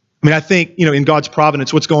 I mean, I think, in God's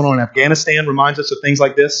providence, what's going on in Afghanistan reminds us of things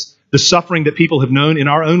like this. The suffering that people have known in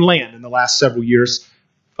our own land in the last several years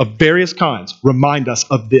of various kinds remind us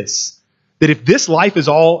of this. That if this life is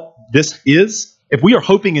all this is, if we are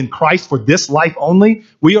hoping in Christ for this life only,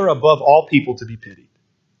 we are above all people to be pitied.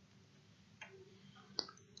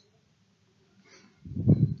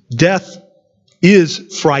 Death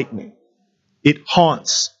is frightening. It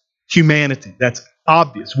haunts humanity. That's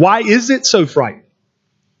obvious. Why is it so frightening?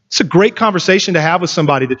 It's a great conversation to have with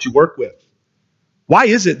somebody that you work with. Why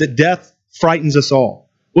is it that death frightens us all?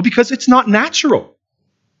 Well, because it's not natural.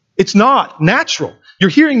 It's not natural. You're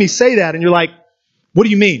hearing me say that and you're like, what do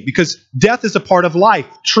you mean? Because death is a part of life.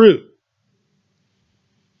 True.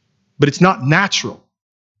 But it's not natural.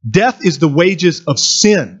 Death is the wages of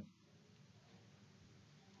sin.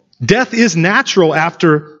 Death is natural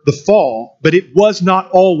after the fall, but it was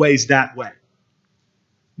not always that way.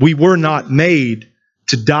 We were not made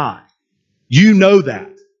to die. You know that.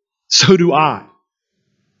 So do I.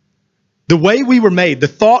 The way we were made, the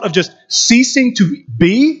thought of just ceasing to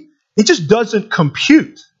be, it just doesn't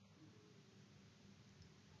compute.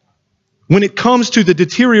 When it comes to the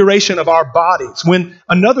deterioration of our bodies, when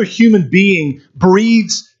another human being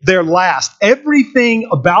breathes their last, everything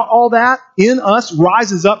about all that in us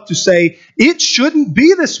rises up to say, it shouldn't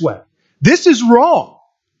be this way. This is wrong.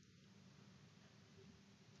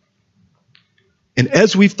 And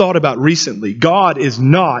as we've thought about recently, God is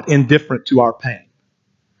not indifferent to our pain.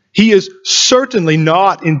 He is certainly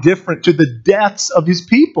not indifferent to the deaths of His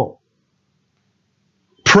people.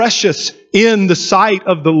 Precious in the sight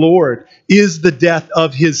of the Lord is the death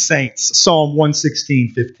of His saints. Psalm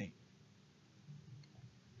 116:15.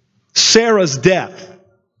 Sarah's death,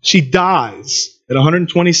 she dies at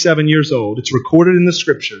 127 years old. It's recorded in the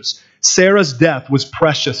Scriptures. Sarah's death was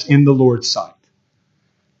precious in the Lord's sight.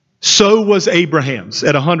 So was Abraham's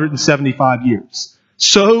at 175 years.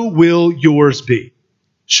 So will yours be,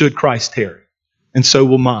 should Christ tarry. And so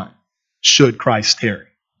will mine, should Christ tarry.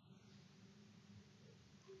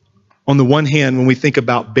 On the one hand, when we think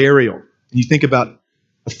about burial, and you think about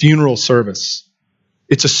a funeral service,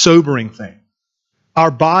 it's a sobering thing.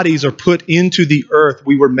 Our bodies are put into the earth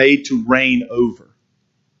we were made to reign over.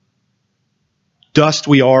 Dust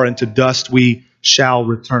we are, and to dust we shall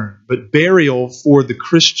return. But burial for the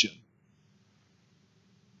Christian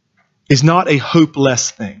is not a hopeless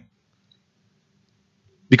thing.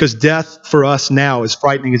 Because death for us now, as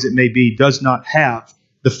frightening as it may be, does not have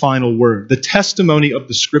the final word. The testimony of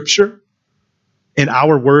the Scripture and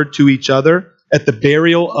our word to each other at the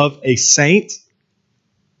burial of a saint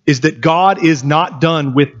is that God is not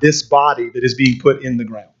done with this body that is being put in the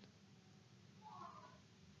ground.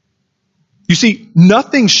 You see,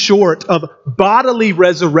 nothing short of bodily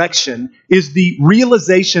resurrection is the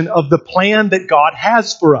realization of the plan that God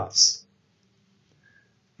has for us.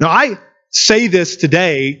 Now, I say this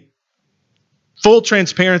today, full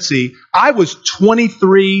transparency, I was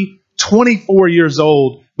 23, 24 years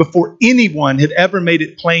old before anyone had ever made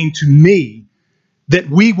it plain to me that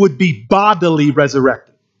we would be bodily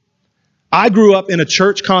resurrected. I grew up in a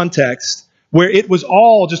church context where it was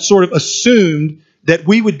all just sort of assumed that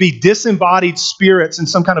we would be disembodied spirits in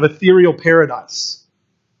some kind of ethereal paradise.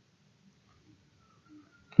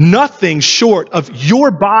 Nothing short of your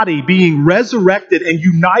body being resurrected and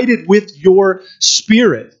united with your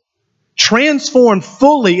spirit, transformed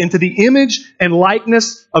fully into the image and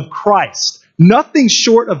likeness of Christ. Nothing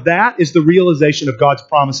short of that is the realization of God's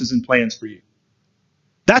promises and plans for you.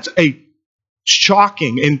 That's a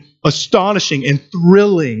shocking and astonishing and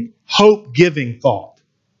thrilling, hope-giving thought.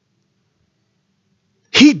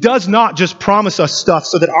 He does not just promise us stuff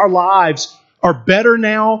so that our lives are better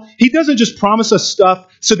now. He doesn't just promise us stuff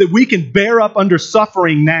so that we can bear up under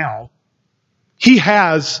suffering now. He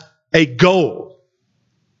has a goal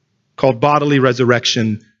called bodily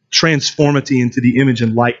resurrection, transformity into the image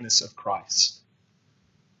and likeness of Christ.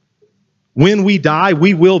 When we die,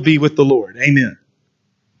 we will be with the Lord. Amen.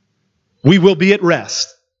 We will be at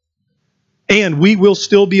rest. And we will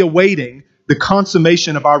still be awaiting the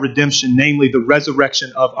consummation of our redemption, namely the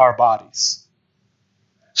resurrection of our bodies.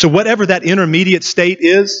 So whatever that intermediate state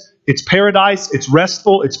is, it's paradise, it's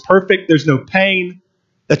restful, it's perfect, there's no pain.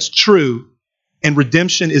 That's true. And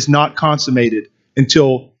redemption is not consummated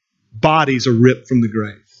until bodies are ripped from the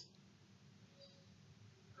grave.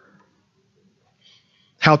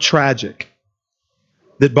 How tragic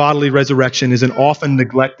that bodily resurrection is an often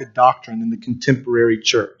neglected doctrine in the contemporary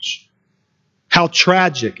church. How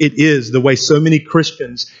tragic it is the way so many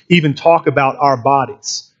Christians even talk about our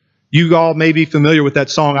bodies. You all may be familiar with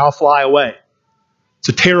that song, I'll Fly Away. It's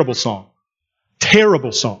a terrible song.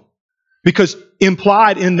 Terrible song. Because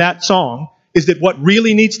implied in that song is that what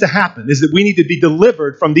really needs to happen is that we need to be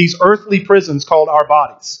delivered from these earthly prisons called our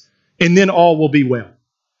bodies. And then all will be well.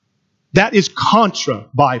 That is contra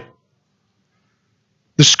Bible.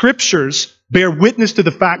 The Scriptures bear witness to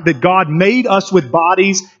the fact that God made us with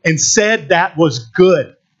bodies and said that was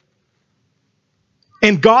good.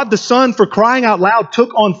 And God the Son, for crying out loud,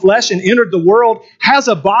 took on flesh and entered the world, has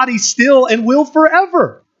a body still and will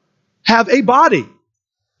forever have a body.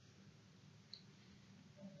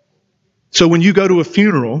 So when you go to a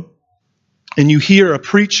funeral and you hear a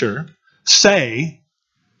preacher say,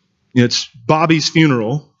 it's Bobby's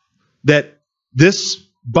funeral, that this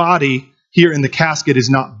body here in the casket is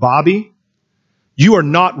not Bobby, you are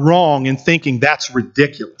not wrong in thinking that's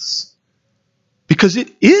ridiculous. Because it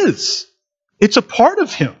is. It's a part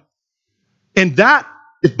of him. And that,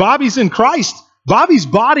 if Bobby's in Christ, Bobby's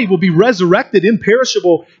body will be resurrected,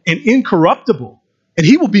 imperishable, and incorruptible. And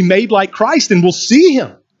he will be made like Christ, and we'll see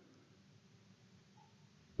him.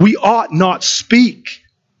 We ought not speak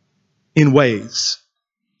in ways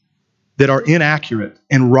that are inaccurate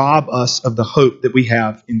and rob us of the hope that we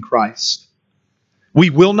have in Christ.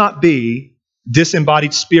 We will not be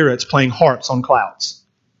disembodied spirits playing harps on clouds.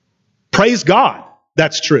 Praise God,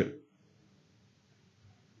 that's true.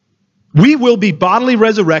 We will be bodily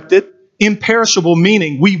resurrected, imperishable,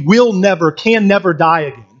 meaning we can never die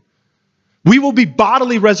again. We will be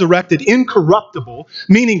bodily resurrected, incorruptible,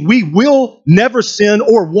 meaning we will never sin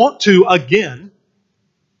or want to again.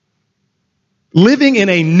 Living in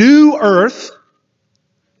a new earth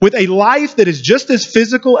with a life that is just as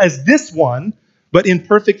physical as this one, but in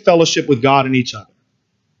perfect fellowship with God and each other.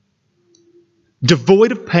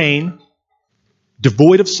 Devoid of pain,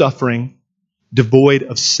 devoid of suffering, devoid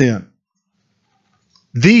of sin.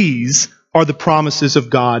 These are the promises of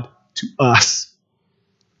God to us.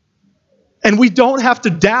 And we don't have to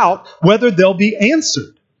doubt whether they'll be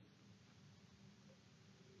answered.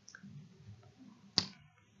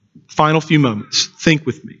 Final few moments. Think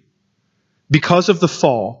with me. Because of the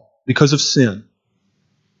fall, because of sin,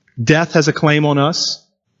 death has a claim on us,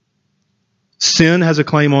 sin has a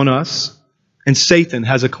claim on us, and Satan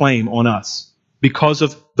has a claim on us because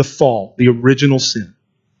of the fall, the original sin.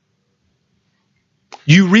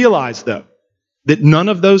 You realize, though, that none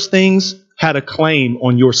of those things had a claim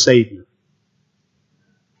on your Savior.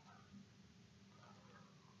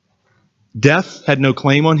 Death had no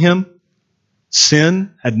claim on him.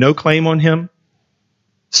 Sin had no claim on him.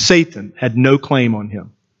 Satan had no claim on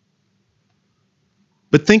him.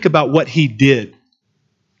 But think about what he did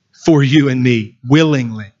for you and me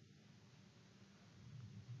willingly.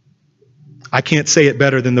 I can't say it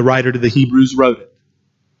better than the writer to the Hebrews wrote it.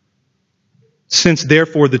 Since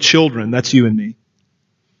therefore the children, that's you and me,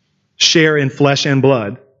 share in flesh and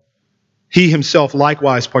blood, he himself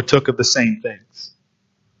likewise partook of the same things.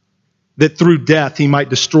 That through death he might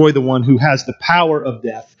destroy the one who has the power of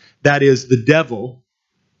death, that is, the devil,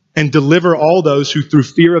 and deliver all those who through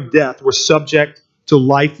fear of death were subject to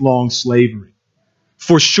lifelong slavery.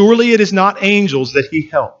 For surely it is not angels that he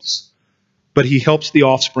helps, but he helps the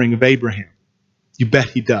offspring of Abraham. You bet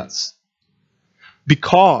he does.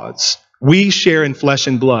 Because we share in flesh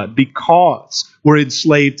and blood, because we're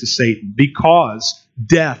enslaved to Satan, because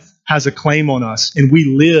death has a claim on us and we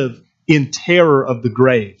live in terror of the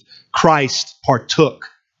grave, Christ partook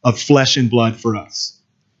of flesh and blood for us.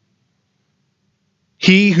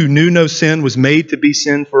 He who knew no sin was made to be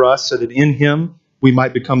sin for us so that in him we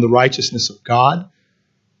might become the righteousness of God.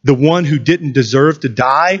 The one who didn't deserve to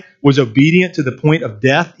die was obedient to the point of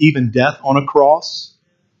death, even death on a cross.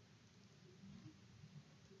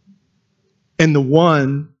 And the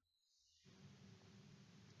one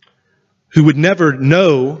who would never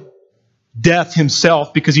know death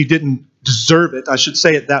himself because he didn't deserve it, I should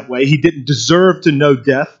say it that way. He didn't deserve to know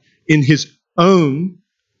death in his own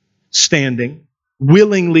standing,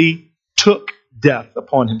 willingly took death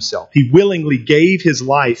upon himself. He willingly gave his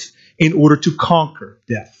life in order to conquer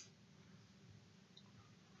death,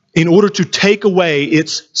 in order to take away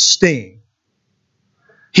its sting.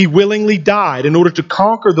 He willingly died in order to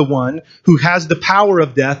conquer the one who has the power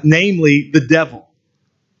of death, namely the devil.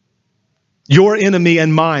 Your enemy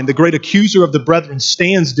and mine, the great accuser of the brethren,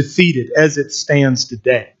 stands defeated as it stands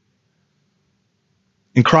today.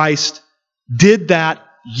 And Christ did that,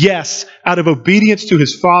 yes, out of obedience to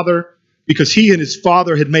his Father, because he and his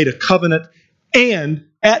Father had made a covenant, and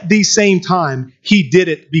at the same time, he did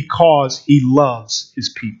it because he loves his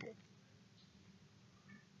people.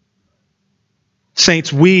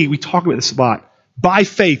 Saints, we talk about this a lot. By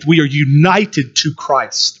faith, we are united to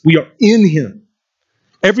Christ. We are in him.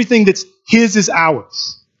 Everything that's his is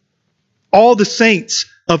ours. All the saints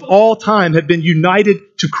of all time have been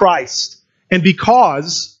united to Christ. And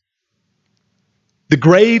because the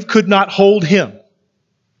grave could not hold him,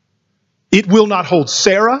 it will not hold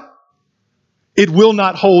Sarah, it will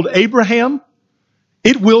not hold Abraham,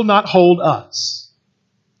 it will not hold us.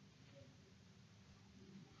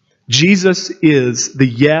 Jesus is the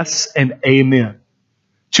yes and amen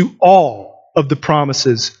to all of the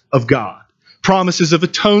promises of God. Promises of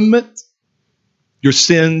atonement, your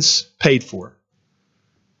sins paid for.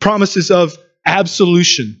 Promises of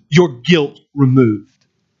absolution, your guilt removed.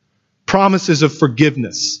 Promises of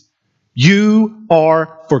forgiveness. You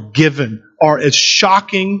are forgiven, are as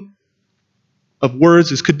shocking of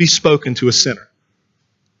words as could be spoken to a sinner.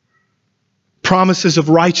 Promises of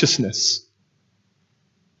righteousness,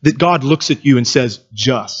 that God looks at you and says,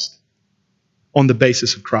 just, on the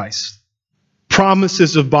basis of Christ.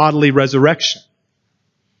 Promises of bodily resurrection.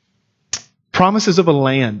 Promises of a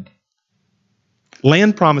land.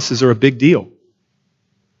 Land promises are a big deal.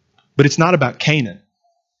 But it's not about Canaan.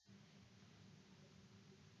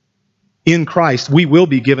 In Christ, we will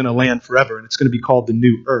be given a land forever, and it's going to be called the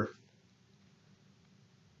new earth.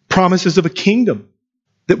 Promises of a kingdom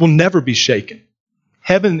that will never be shaken.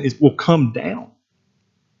 Heaven will come down.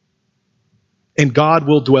 And God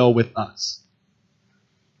will dwell with us.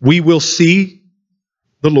 We will see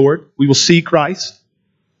the Lord. We will see Christ.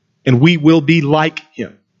 And we will be like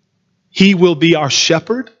him. He will be our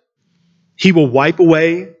shepherd. He will wipe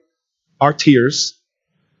away our tears.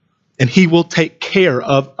 And he will take care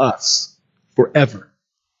of us forever.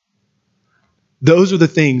 Those are the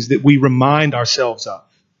things that we remind ourselves of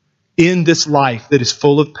in this life that is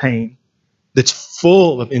full of pain, that's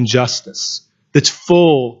full of injustice, that's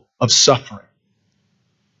full of suffering.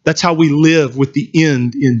 That's how we live with the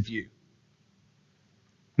end in view.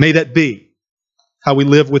 May that be how we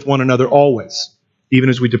live with one another always, even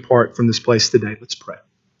as we depart from this place today. Let's pray.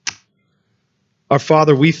 Our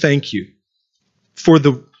Father, we thank you for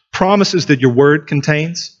the promises that your word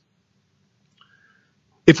contains.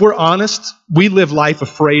 If we're honest, we live life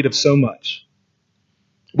afraid of so much.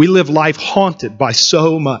 We live life haunted by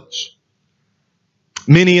so much.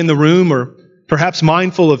 Many in the room are perhaps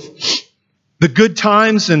mindful of the good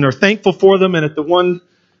times and are thankful for them, and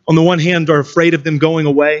on the one hand are afraid of them going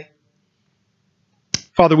away.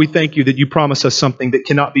 Father, we thank you that you promise us something that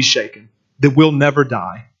cannot be shaken, that will never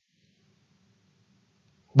die.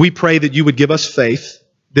 We pray that you would give us faith,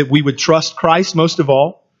 that we would trust Christ most of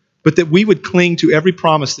all, but that we would cling to every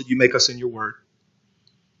promise that you make us in your word.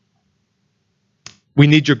 We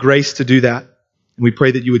need your grace to do that, and we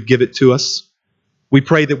pray that you would give it to us. We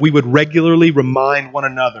pray that we would regularly remind one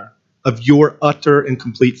another of your utter and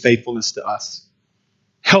complete faithfulness to us.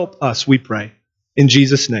 Help us, we pray. In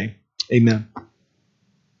Jesus' name, amen.